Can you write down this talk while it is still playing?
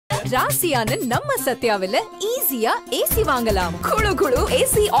ராசியான நம்ம சத்யாவில ஈஸியா ஏசி வாங்கலாம். குளு குளு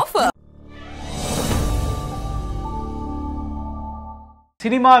ஏசி ஆஃபர்.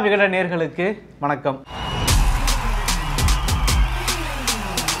 சினிமா விகட நேயர்களுக்கு வணக்கம்.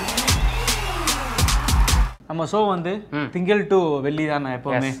 நம்ம ஷோ வந்து திங்கள் டு வெள்ளி தான்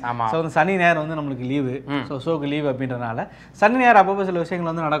எப்பவுமே. ஸோ வந்து சனி நேரம் வந்து நம்மளுக்கு லீவு. ஸோ ஷோக்கு லீவு அப்படின்றனால சனி நேரம் அப்பப்போ சில விஷயங்கள்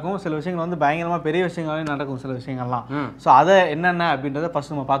வந்து நடக்கும், சில விஷயங்கள் வந்து பயங்கரமா பெரிய விஷயங்களே நடக்கும், சில விஷயங்கள்லாம். ஸோ அதை என்னென்ன அப்படின்றத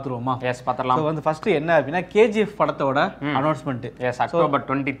ஃபர்ஸ்ட் நம்ம பார்த்துருவோமா? எஸ், பார்த்துடலாம். ஸோ வந்து ஃபர்ஸ்ட் என்ன அப்படின்னா KGF படத்தோட அனௌன்ஸ்மெண்ட். S, October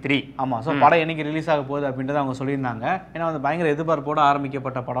 23. ஆமா. ஸோ படம் என்னைக்கு ரிலீஸ் ஆக போகுது அப்படின்றத அவங்க சொல்லியிருந்தாங்க. ஏன்னா வந்து பயங்கர எதிர்பார்ப்போட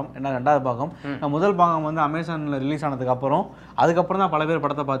ஆரம்பிக்கப்பட்ட படம். ஏன்னா ரெண்டாவது பாகம், முதல் பாகம் வந்து அமேசான்ல ரிலீஸ் ஆனதுக்கு அதுக்கப்புறம் தான் பல பேர்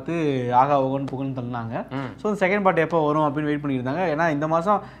படத்தை பார்த்து ஆகா ஓகன் புகழ்னு தள்ளினாங்க. ஸோ செகண்ட் பார்ட் எப்போ வரும் அப்படின்னு வெயிட் பண்ணியிருந்தாங்க. ஏன்னா இந்த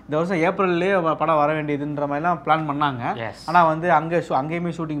வருஷம் ஏப்ரல்லேயே படம் வர வேண்டியதுன்ற மாதிரிலாம் பிளான் பண்ணாங்க. ஆனால் வந்து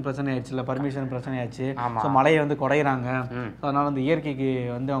அங்கேயுமே ஷூட்டிங் பிரச்சனை ஆயிடுச்சு, பர்மிஷன் பிரச்சனை ஆயிடுச்சு. ஸோ மழையை வந்து குறையிறாங்க, அதனால வந்து இயற்கைக்கு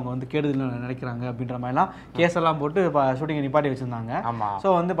வந்து அவங்க வந்து கேடுதல் நினைக்கிறாங்க அப்படின்ற மாதிரிலாம் கேஸ் எல்லாம் போட்டு ஷூட்டிங்கை நிப்பாட்டி வச்சிருந்தாங்க.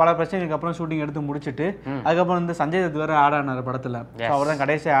 ஸோ வந்து பல பிரச்சனைகளுக்கு அப்புறம் ஷூட்டிங் எடுத்து முடிச்சுட்டு அதுக்கப்புறம் வந்து சஞ்சய் தத் வேற ஆட் ஆனார் படத்தில். ஸோ அவர் தான்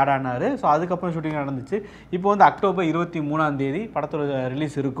கடைசியாக ஆட் ஆனார். ஸோ அதுக்கப்புறம் ஷூட்டிங் நடந்துச்சு. இப்போ வந்து அக்டோபர் 23 படத்தோட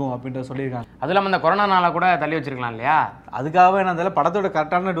ரிலீஸ் இருக்கும் அப்படின்ற சொல்லியிருக்காங்க. அது இல்லாமல் இந்த கொரோனானால கூட தள்ளி வச்சிருக்கலாம் இல்லையா? அதுக்காக என்ன படத்தோட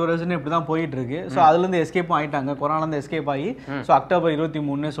கரெக்டான டூரேஷன் இப்படி தான் போயிட்டு இருக்கு. ஸோ அதுலேருந்து எஸ்கேப்பும் ஆகிட்டாங்க, கொரோனாலேருந்து எஸ்கேப் ஆகி. ஸோ அக்டோபர்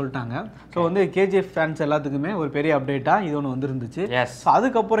 23 சொல்லிட்டாங்க. ஸோ வந்து KGF ஃபேன்ஸ் எல்லாத்துக்குமே ஒரு பெரிய அப்டேட்டாக இது ஒன்று வந்துருந்துச்சு. ஸோ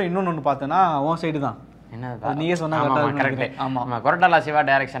அதுக்கப்புறம் இன்னொன்று பார்த்தோன்னா உன் சைடு தான் நீங்க சொன்ன கொரட்டாலா சிவா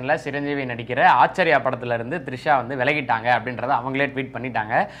டைரக்ஷன்ல சிரஞ்சீவி நடிக்கிற ஆச்சரியா படத்துல இருந்து த்ரிஷா வந்து விலகிட்டாங்க அப்படின்றத அவங்களே ட்வீட்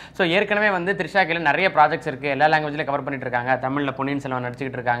பண்ணிட்டாங்க. ஸோ ஏற்கனவே வந்து த்ரிஷா கீழே நிறைய ப்ராஜெக்ட்ஸ் இருக்கு, எல்லா லாங்குவேஜ்லயும் கவர் பண்ணிட்டு இருக்காங்க. தமிழ்ல பொன்னியின் செல்வன்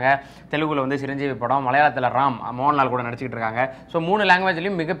நடிச்சுக்கிட்டு இருக்காங்க, தெலுங்குல வந்து சிரஞ்சீவி படம், மலையாளத்தில் ராம் மோகன்லால் கூட நடிச்சுக்கிட்டு இருக்காங்க. ஸோ 3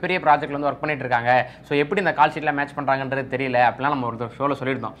 லாங்குவேஜ்லயும் மிகப்பெரிய ப்ராஜெக்ட்ல வந்து ஒர்க் பண்ணிட்டு இருக்காங்க. ஸோ எப்படி இந்த கால் ஷீட்ல மேட்ச் பண்றாங்கன்றது தெரியல அப்படிலாம் நம்ம ஒரு ஷோல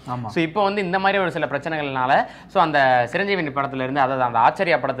சொல்லியிருந்தோம். ஸோ இப்போ வந்து இந்த மாதிரி ஒரு சில பிரச்சனைகள்னால ஸோ அந்த சிரஞ்சீவி படத்துல இருந்து, அதாவது அந்த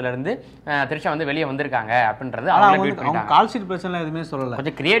ஆச்சரியா படத்துல இருந்து த்ரிஷா வந்து வெளியே வந்திருக்காங்க அப்படின்றது அவங்க கால் ஷீட் பிரச்சனை எதுவுமே சொல்லல.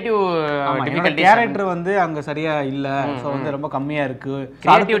 கொஞ்சம் கிரியேட்டிவ் டிஃபிகல்டிஸ், கேரக்டர் வந்து அங்க சரியா இல்ல, சோ வந்து ரொம்ப கம்மியா இருக்கு,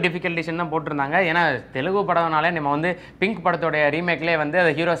 கிரியேட்டிவ் டிஃபிகல்டிஸ் தான் போட்டுருந்தாங்க. ஏன்னா தெலுங்கு படம்னாலே நம்ம வந்து பிங்க் படத்தோட ரீமேக்லயே வந்து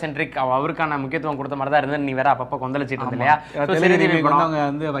அது ஹீரோ சென்ட்ரிக், அவருக்கான முக்கியத்துவம் கொடுத்த மாதிரி தான் இருந்து நீ வேற அப்பப்ப கொந்தளிச்சிட்டு இருந்த இல்லையா? அவங்க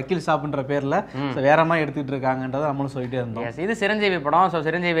வந்து வக்கீல் சாப்ன்ற பேர்ல வேற மாதிரி எடுத்துட்டு இருக்காங்கன்றத நம்மளும் சொல்லிட்டே இருந்தோம். இது சிரஞ்சீவி படம். ஸோ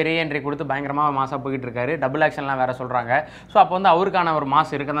சிரஞ்சீவி ரீஎன்ட்ரி கொடுத்து பயங்கரமா மாசா போயிட்டு இருக்காரு, டபுள் ஆக்ஷன்லாம் வேற சொல்றாங்க. ஸோ அப்போ வந்து அவருக்கான ஒரு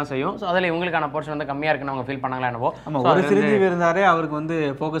மாஸ் இருக்க தான் செய்யும். ஸோ அதில் இவங்களுக்கான போர்ஷன் வந்து கம்மியா இருக்குன்னு அவங்க ஃபீல் பண்ணாங்களா என்னவோ. ஒரு சிரஞ்சீவி இருந்தாரே அவருக்கு வந்து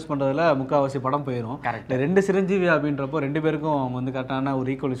ஃபோக்கஸ் பண்றதுல முக்காவாசி படம் போயிடும். ரெண்டு சிரஞ்சீவி அப்படின்றப்போ ரெண்டு பேருக்கும் அவங்க வந்து கரெக்டான ஒரு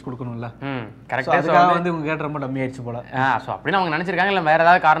ஈக்குவலிஸ் கொடுக்கணும்ல. கரெக்டாக வந்து இவங்க கேட்ட ரொம்ப டம்மி ஆயிடுச்சு போல. ஸோ அப்படின்னு அவங்க நினைச்சிருக்காங்க, இல்லை வேற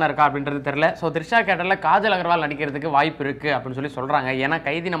ஏதாவது காரணம் இருக்கா அப்படின்றது தெரியல. ஸோ த்ரிஷா கேட்டர்ல காஜல் அகர்வால் நடிக்கிறதுக்கு வாய்ப்பு இருக்கு அப்படின்னு சொல்லி சொல்றாங்க. ஏன்னா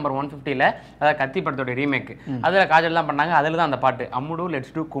கைதி நம்பர் 150ல அதாவது கத்தி படத்தோட ரீமேக், அதுல காஜல் தான் பண்ணாங்க. அதுல தான் அந்த பாட்டு அம்முடு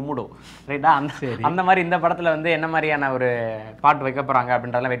லெட்ஸ் டூ கும்முடு, ரைட்டா? அந்த மாதிரி இந்த படத்துல வந்து என்ன மாதிரியான ஒரு பாட்டு வைக்க போறாங்க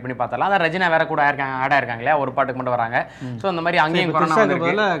அப்படின்றதெல்லாம் வெயிட் பண்ணி பார்த்தலாம். அதான் ரஜினா வேற கூட ஆட் ஆயிருக்காங்க இல்லையா, ஒரு பாட்டுக்கு மட்டும் வராங்க. ஸோ அந்த மாதிரி அங்கேயும்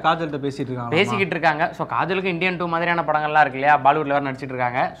காஜல்கிட்ட பேசிக்கிட்டு இருக்காங்க. ஸோ காஜலுக்கு இந்தியன் 2 மாதிரியான படங்கள்லாம் இருக்கு இல்லையா, பாலிவுட்ல வேற நடிச்சிட்டு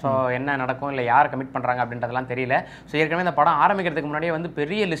இருக்காங்க. ஸோ என்ன நடக்கும், இல்லை யார் கமிட் பண்றாங்க அப்படின்றதெல்லாம் தெரியல. ஸோ ஏற்கனவே இந்த படம் ஆரம்பிக்கிறதுக்கு முன்னாடியே வந்து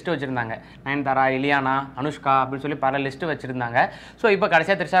பெரிய லிஸ்ட் வச்சிருந்தாங்க, நயன்தாரா, இலியானா, அனுஷ்கா அப்படின்னு சொல்லி பல லிஸ்ட் வச்சிருந்தாங்க. ஸோ இப்போ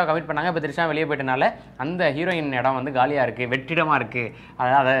கடைசியாக த்ரிஷாவை கமிட் பண்ணாங்க. இப்போ த்ரிஷா வெளியே போயிட்டனால அந்த ஹீரோயின் இடம் வந்து காலியா இருக்கு, வெற்றிடமா இருக்கு.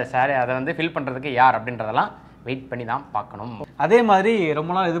 அதை வந்து ஃபில் பண்றதுக்கு யார் அப்படின்றதெல்லாம் வெயிட் பண்ணி தான் பார்க்கணும். அதே மாதிரி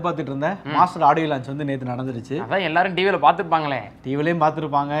ரொம்ப நாள் எதிர்பார்த்துட்டு இருந்தேன் மாஸ்டர் ஆடியோ லான்ச் வந்து நேற்று நடந்துருச்சு. அதான் எல்லாரும் டிவியில் பார்த்துருப்பாங்களே, டிவிலையும்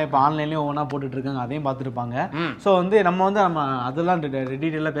பார்த்துருப்பாங்க, இப்போ ஆன்லைன்லேயும் ஒவ்வொன்றா போட்டுட்டு இருக்காங்க, அதையும் பார்த்துருப்பாங்க. ஸோ வந்து நம்ம அதெல்லாம்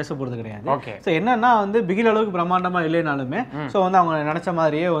டீட்டெயிலாக பேச போகிறது கிடையாது. ஓகே. ஸோ என்னன்னா வந்து பிகில் அளவுக்கு பிரம்மாண்டமாக இல்லைனாலுமே ஸோ வந்து அவங்க நினச்ச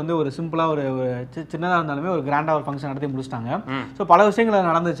மாதிரியே வந்து ஒரு சிம்பிளாக ஒரு சின்னதாக இருந்தாலுமே ஒரு கிராண்டாக ஒரு ஃபங்க்ஷன் நடத்தி முடிச்சிட்டாங்க. ஸோ பல விஷயங்கள்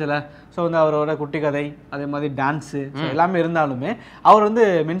நடந்துச்சுல. ஸோ வந்து அவரோட குட்டி கதை, அதே மாதிரி டான்ஸு எல்லாமே இருந்தாலுமே அவர் வந்து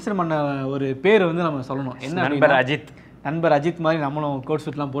மென்ஷன் பண்ண ஒரு பேர் வந்து நம்ம சொல்லணும். என்ன நண்பர் அஜித் மாதிரி நம்மளும் கோட்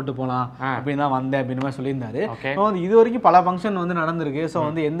சூட்லாம் போட்டு போகலாம் அப்படின்னு தான் வந்தேன் அப்படின்னு மாதிரி சொல்லியிருந்தாரு. இது வரைக்கும் பல ஃபங்க்ஷன் வந்து நடந்திருக்கு. ஸோ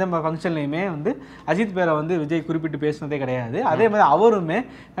வந்து எந்த ஃபங்க்ஷன்லையுமே வந்து அஜித் பேரை வந்து விஜய் குறிப்பிட்டு பேசினதே கிடையாது. அதே மாதிரி அவருமே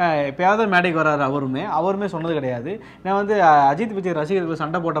எப்பயாவது மேடைக்கு வர்றாரு, அவருமே சொன்னது கிடையாது. நான் வந்து அஜித் விஜய் ரசிகர்கள்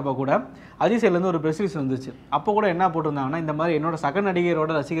சண்டை போட்டப்போ கூட அஜித் சைட்லேருந்து ஒரு ப்ரெஸ் ரிலீஸ் வந்துச்சு. அப்போ கூட என்ன போட்டிருந்தாங்கன்னா, இந்த மாதிரி என்னோட சக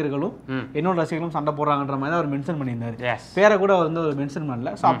நடிகரோட ரசிகர்களும் என்னோட ரசிகர்களும் சண்டை போடுறாங்கன்ற மாதிரி தான் அவர் மென்ஷன் பண்ணியிருந்தாரு. பேரை கூட வந்து அவர் மென்ஷன்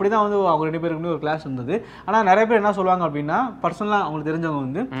பண்ணல. ஸோ அப்படி தான் வந்து அவங்க 2 பேருக்குமே ஒரு கிளாஸ் இருந்தது. ஆனால் நிறைய பேர் என்ன சொல்லுவாங்க அப்படின்னா, பர்சனலாக அவங்களுக்கு தெரிஞ்சவங்க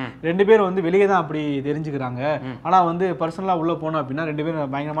வந்து 2 பேரும் வந்து வெளியே தான் அப்படி தெரிஞ்சுக்கிறாங்க. ஆனால் வந்து பர்சனலாக உள்ளே போனோம் அப்படின்னா 2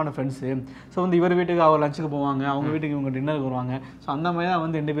 பேரும் பயங்கரமான ஃப்ரெண்ட்ஸு. ஸோ வந்து இவர் வீட்டுக்கு அவர் லஞ்சுக்கு போவாங்க, அவங்க வீட்டுக்கு இவங்க டின்னருக்கு வருவாங்க. ஸோ அந்த மாதிரி தான்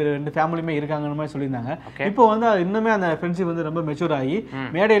வந்து 2 ஃபேமிலியுமே இருக்காங்கன்னு மாதிரி சொல்லியிருந்தாங்க. இப்போ வந்து இன்னுமே அந்த ஃப்ரெண்ட்ஷிப் வந்து ரொம்ப மெச்சூர் ஆகி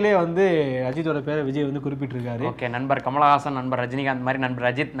மேடையிலே வந்து அஜித்தோட பேரை விஜய் வந்து குறிப்பிட்டிருக்காரு. ஓகே, நண்பர் கமலஹாசன், நண்பர் ரஜினிகாந்த் மாதிரி நண்பர்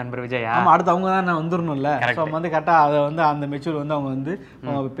அஜித், நண்பர் விஜய். ஆமாம், அடுத்து அவங்க தான் வந்துடணும்ல. ஸோ வந்து கரெக்டாக அதை வந்து அந்த மெச்சூர் வந்து அவங்க வந்து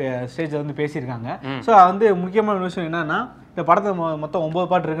ஸ்டேஜில் வந்து பேசியிருக்காங்க. ஸோ வந்து முக்கியமான விஷயம் என்னன்னா, இந்த படத்தை மொத்தம் 9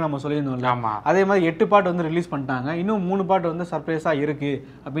 பாட்டு இருக்கு நம்ம சொல்லியிருந்தோம்ல. அதே மாதிரி 8 பாட்டு வந்து ரிலீஸ் பண்ணிட்டாங்க. இன்னும் 3 பாட்டு வந்து சர்ப்ரைஸா இருக்கு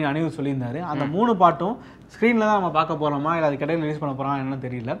அப்படின்னு அனிருத் சொல்லியிருந்தாரு. அந்த 3 பாட்டும் ஸ்க்ரீனில் தான் நம்ம பார்க்க போகிறோமா இல்லை அது கடையில் ரிலீஸ் பண்ண போகிறோம் என்னன்னு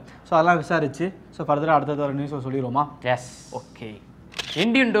தெரியல. ஸோ அதெல்லாம் விசாரிச்சு ஸோ ஃபர்தராக அடுத்தது ஒரு நியூஸை சொல்லிடுவோமா? S, okay.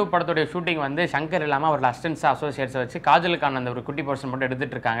 இந்தியன் 2 படத்துடைய ஷூட்டிங் வந்து சங்கர் இல்லாமல் அவர் அசிஸ்டன்ஸ் அசோசியேட்ஸை வச்சு காஜலுக்கான அந்த ஒரு குட்டி போர்ஷன் மட்டும்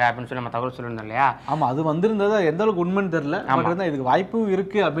எடுத்துட்டு இருக்காங்க அப்படின்னு சொல்லி நம்ம தகவல் சொல்லியிருந்தோம் இல்லையா? ஆமாம், அது வந்திருந்தது எந்த அளவுக்கு உண்மைன்னு தெரியல. பட் இதுக்கு வாய்ப்பும்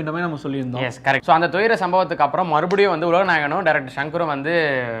இருக்கு அப்படின்ற மாதிரி நம்ம சொல்லியிருந்தோம். S, correct. ஸோ அந்த துயர சம்பவத்துக்கு அப்புறம் மறுபடியும் வந்து உலகநாயகனும் டைரக்டர் சங்கரும் வந்து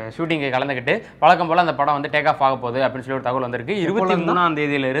ஷூட்டிங்கை கலந்துக்கிட்டு வழக்கம் போல அந்த படம் வந்து டேக் ஆஃப் ஆக போகுது அப்படின்னு சொல்லி ஒரு தகவல் வந்திருக்கு. 23ஆம்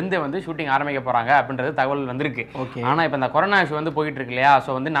தேதியிலிருந்து வந்து ஷூட்டிங் ஆரம்பிக்க போறாங்க அப்படின்றது தகவல் வந்திருக்கு. ஆனால் இப்போ இந்த கொரோனா இஷ்யூ வந்து போயிட்டு இருக்கு இல்லையா?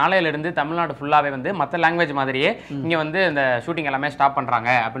 ஸோ வந்து நாளையிலிருந்து தமிழ்நாடு ஃபுல்லாவே வந்து மற்ற லாங்குவேஜ் மாதிரியே இங்கே வந்து இந்த ஷூட்டிங் எல்லாமே ஸ்டாப் பண்றாங்க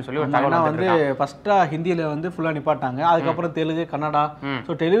அப்படின்னு சொல்லி வந்து ஃபர்ஸ்டா ஹிந்தியில வந்து ஃபுல்லா நிப்பாட்டாங்க. அதுக்கப்புறம் Telugu, Kannada,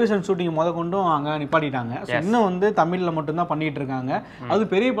 so television shooting முத கொண்டும் அங்க நிப்பாட்டிட்டாங்க. இன்னும் வந்து தமிழ்ல மட்டும் தான் பண்ணிட்டு இருக்காங்க. அது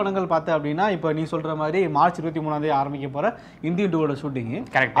பெரிய படங்கள் பார்த்த அப்படின்னா இப்போ நீ சொல்ற மாதிரி மார்ச் 23ஆம் தேதி ஆரம்பிக்க போற இந்தியன் 2 ஷூட்டிங்.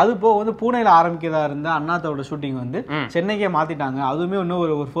 அது போக வந்து பூனேல ஆரம்பிக்கிறதா இருந்த அண்ணாத்தோட ஷூட்டிங் வந்து சென்னைக்கே மாத்திட்டாங்க. அதுவுமே இன்னும்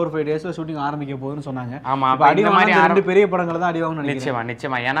ஒரு 4-5 டேஸ்ல ஷூட்டிங் ஆரம்பிக்க போகுதுன்னு சொன்னாங்க. ரெண்டு பெரிய படங்கள் தான் அடிவாங்க.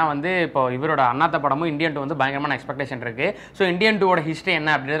 நிச்சயமா. ஏன்னா வந்து இப்போ இவரோட அண்ணாத்த படமும் இந்தியன் 2 வந்து பயங்கரமான எக்ஸ்பெக்டேஷன் இருக்கு. ஸோ இந்தியன் 2 ஹிஸ்டரி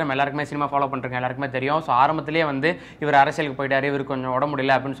என்ன அப்படின்றது நம்ம எல்லாருக்குமே சினிமா ஃபாலோ பண்றோம், எல்லாருக்குமே தெரியும். ஸோ ஆரம்பத்திலேயே வந்து இவர் அரசியலுக்கு போயிட்டாரு, இவர் கொஞ்சம் உடம்பு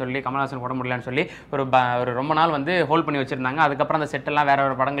முடியல அப்படின்னு சொல்லி கமல்ஹாசன் உடம்பு முடியலன்னு சொல்லி ஒரு ரொம்ப நாள் வந்து ஹோல்ட் பண்ணி வச்சிருந்தாங்க. அதுக்கப்புறம் அந்த செட் எல்லாம் வேற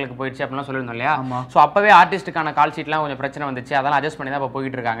படங்களுக்கு போயிடுச்சு அப்படிலாம் சொல்லியிருந்தோம் இல்லையா? ஸோ அப்பவே ஆர்டிஸ்டுக்கான கால் ஷீட்லாம் கொஞ்சம் பிரச்சனை வந்துச்சு. அதெல்லாம் அட்ஜஸ்ட் பண்ணி தான் இப்போ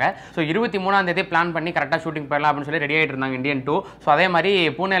போயிட்டு இருக்காங்க. ஸோ 23ஆம் தேதி பிளான் பண்ணி கரெக்டாக ஷூட்டிங் போயிடலாம் அப்படின்னு சொல்லி ரெடி ஆகிட்டு இருந்தாங்க இந்தியன் 2. ஸோ அதே மாதிரி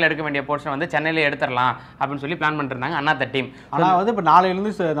பூனேல எடுக்க வேண்டிய போர்ஷன் வந்து சென்னையில எடுத்துடலாம் அப்படின்னு சொல்லி பிளான் பண்ணிட்டு இருந்தாங்க அண்ணாத்த டீம். ஆனால் வந்து இப்போ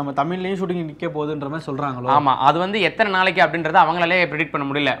நாளையிலிருந்து நம்ம தமிழ்லையும் ஷூட்டிங் நிற்க போகுதுன்ற மாதிரி சொல்றாங்களோ? ஆமா, அது வந்து எத்தனை நாளைக்கு அப்படின்றத அவங்களாலே ப்ரெடிக்ட் பண்ண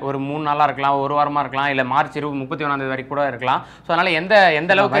முடியல. ஒரு 3 நாளா இருக்கலாம், ஒரு வாரமா இருக்கலாம், இல்ல மார்ச் 31ஆம் தேதி வரைக்கும் கூட இருக்கலாம். ஸோ அதனால எந்த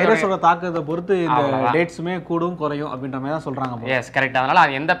அளவுக்கு வைரஸோட தாக்கத்தை பொறுத்து இந்த டேட்ஸுமே கூடும் குறையும் அப்படின்ற மாதிரி தான் சொல்றாங்க. S, correct.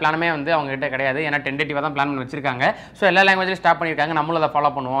 அதனால எந்த பிளானுமே வந்து அவங்க கிட்ட கிடையாது. ஏன்னா டென்டேட்டிவா தான் பிளான் பண்ணி வச்சிருக்காங்க. ஸோ எல்லா லாங்குவேஜ்லையும் ஸ்டாப் பண்ணியிருக்காங்க. நம்மளும் அதை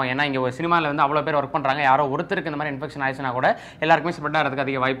ஃபாலோ பண்ணுவோம். ஏன்னா இங்க ஒரு சினிமாவில் வந்து அவ்வளோ பேர் ஒர்க் பண்றாங்க. யாரோ ஒருத்தருக்கு இந்த மாதிரி இன்ஃபெக்ஷன் ஆயிடுச்சுன்னா கூட எல்லாருக்குமே ஸ்ப்ரெட் ஆகிறதுக்கு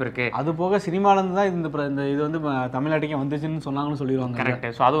அதிக வாய்ப்பு இருக்கு. அது போக சினிமாலேருந்து தான் இந்த இது வந்து தமிழ்நாட்டுக்கு வந்துச்சுன்னு சொன்னாங்கன்னு சொல்லிடுவாங்க. கரெக்ட்.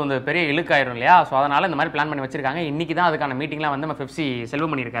 ஸோ அது வந்து பெரிய இழுக்காயிரும் இல்லையா? ஸோ அதனால இந்த மாதிரி பிளான் பண்ணி வச்சிருக்காங்க. இன்னைக்கு தான் அதுக்கான மீட்டிங்லாம் வந்து நம்ம FFC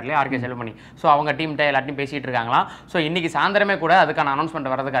செல்வமணி இருக்காரு இல்லையா, ஆர்கே செல்வமணி. ஸோ அவங்க டீம்கிட்ட எல்லாத்தையும் பேசிட்டு இருக்காங்களாம். ஸோ இன்னைக்கு சாயந்தரமே கூட அதுக்கான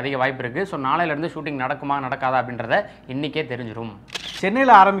அனௌன்ஸ்மெண்ட் வரதுக்கு அதிக வாய்ப்பு இருக்கு. ஸோ நாளையிலிருந்து ஷூட்டிங் நடக்குமா நடக்காதா அப்படின்றத இன்னைக்கே தெரிஞ்சிடும்.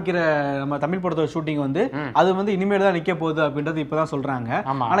 சென்னையில் ஆரம்பிக்கிற நம்ம தமிழ் படத்தோட ஷூட்டிங் வந்து அது வந்து இனிமேல் தான் நிற்க போகுது அப்படின்றது இப்போதான் சொல்றாங்க.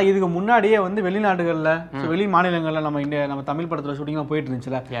 ஆனால் இதுக்கு முன்னாடியே வந்து வெளிநாடுகளில் வெளி மாநிலங்களில் நம்ம தமிழ் படத்தோட ஷூட்டிங்லாம் போயிட்டு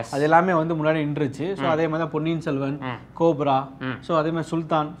இருந்துச்சுல, அது எல்லாமே வந்து முன்னாடி நின்றுச்சு. ஸோ அதே மாதிரி தான் பொன்னியின் செல்வன், கோப்ரா, ஸோ அதே மாதிரி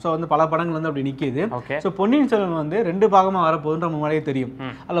சுல்தான், ஸோ வந்து பல படங்கள் வந்து அப்படி நிற்கிது. ஸோ பொன்னியின் செல்வன் வந்து 2 பாகமாக வரப்போகுதுன்ற முன்னாடியே தெரியும்.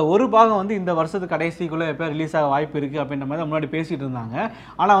 அதில் ஒரு பாகம் வந்து இந்த வருஷத்துக்கு கடைசிக்குள்ளே எப்போ ரிலீஸ் ஆக வாய்ப்பு இருக்கு அப்படின்ற மாதிரி முன்னாடி பேசிட்டு இருந்தாங்க.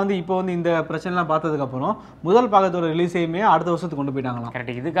 ஆனால் வந்து இப்போ வந்து இந்த பிரச்சனைலாம் பார்த்ததுக்கு அப்புறம் முதல் பாகத்தோட ரிலீஸையுமே அடுத்த வருஷத்துக்கு கொண்டு போயிட்டாங்க.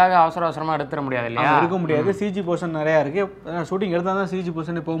 கரெக்ட். இதுக்காக அவசரமா எடுத்துட முடியாது இல்லையா? எடுக்க முடியாது. சிஜி போர்ஷன் நிறைய இருக்கு. ஷூட்டிங் எடுத்தா தான் சிஜி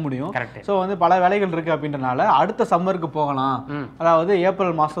போர்ஷனே போக முடியும். ஸோ வந்து பல வேலைகள் இருக்கு அப்படின்றனால அடுத்த சம்மருக்கு போகலாம். அதாவது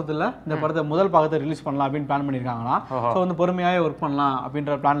ஏப்ரல் மாசத்துல இந்த படத்தை முதல் பாகத்தை ரிலீஸ் பண்ணலாம் அப்படின்னு பிளான் பண்ணிருக்காங்களாம். ஸோ வந்து பொறுமையாவே ஒர்க் பண்ணலாம்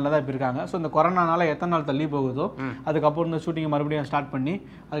அப்படின்ற பிளான்ல தான் இப்போ இருக்காங்க. ஸோ இந்த கொரோனானால எத்தனை நாள் தள்ளி போகுதோ அதுக்கப்புறம் இந்த ஷூட்டிங் மறுபடியும் ஸ்டார்ட் பண்ணி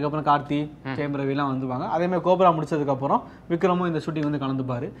அதுக்கப்புறம் கார்த்தி, ஜெயம் ரவிலாம் வந்துவாங்க. அதே மாதிரி கோப்ரா முடிச்சதுக்கு அப்புறம் விக்ரமும் இந்த ஷூட்டிங் வந்து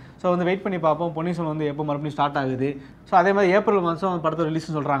கலந்துப்பாரு. ஸோ வந்து வெயிட் பண்ணி பார்ப்போம் பொன்னியின் செல்வன் வந்து எப்போ மறுபடியும் ஸ்டார்ட் ஆகுது. ஸோ அதே மாதிரி ஏப்ரல் மாதம் படத்தை ரிலீஸ்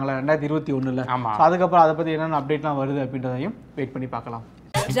சொல்றாங்களா 2021. அதுக்கப்புறம் அதை பத்தி என்னென்ன அப்டேட்லாம் வருது அப்படின்றதையும் வெயிட் பண்ணி பார்க்கலாம்.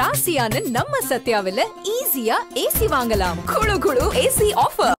 ராசியான நம்ம சத்யாவில ஈஸியா ஏசி வாங்கலாம். குளு குளு ஏசி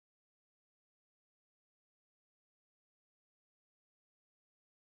ஆஃபர்.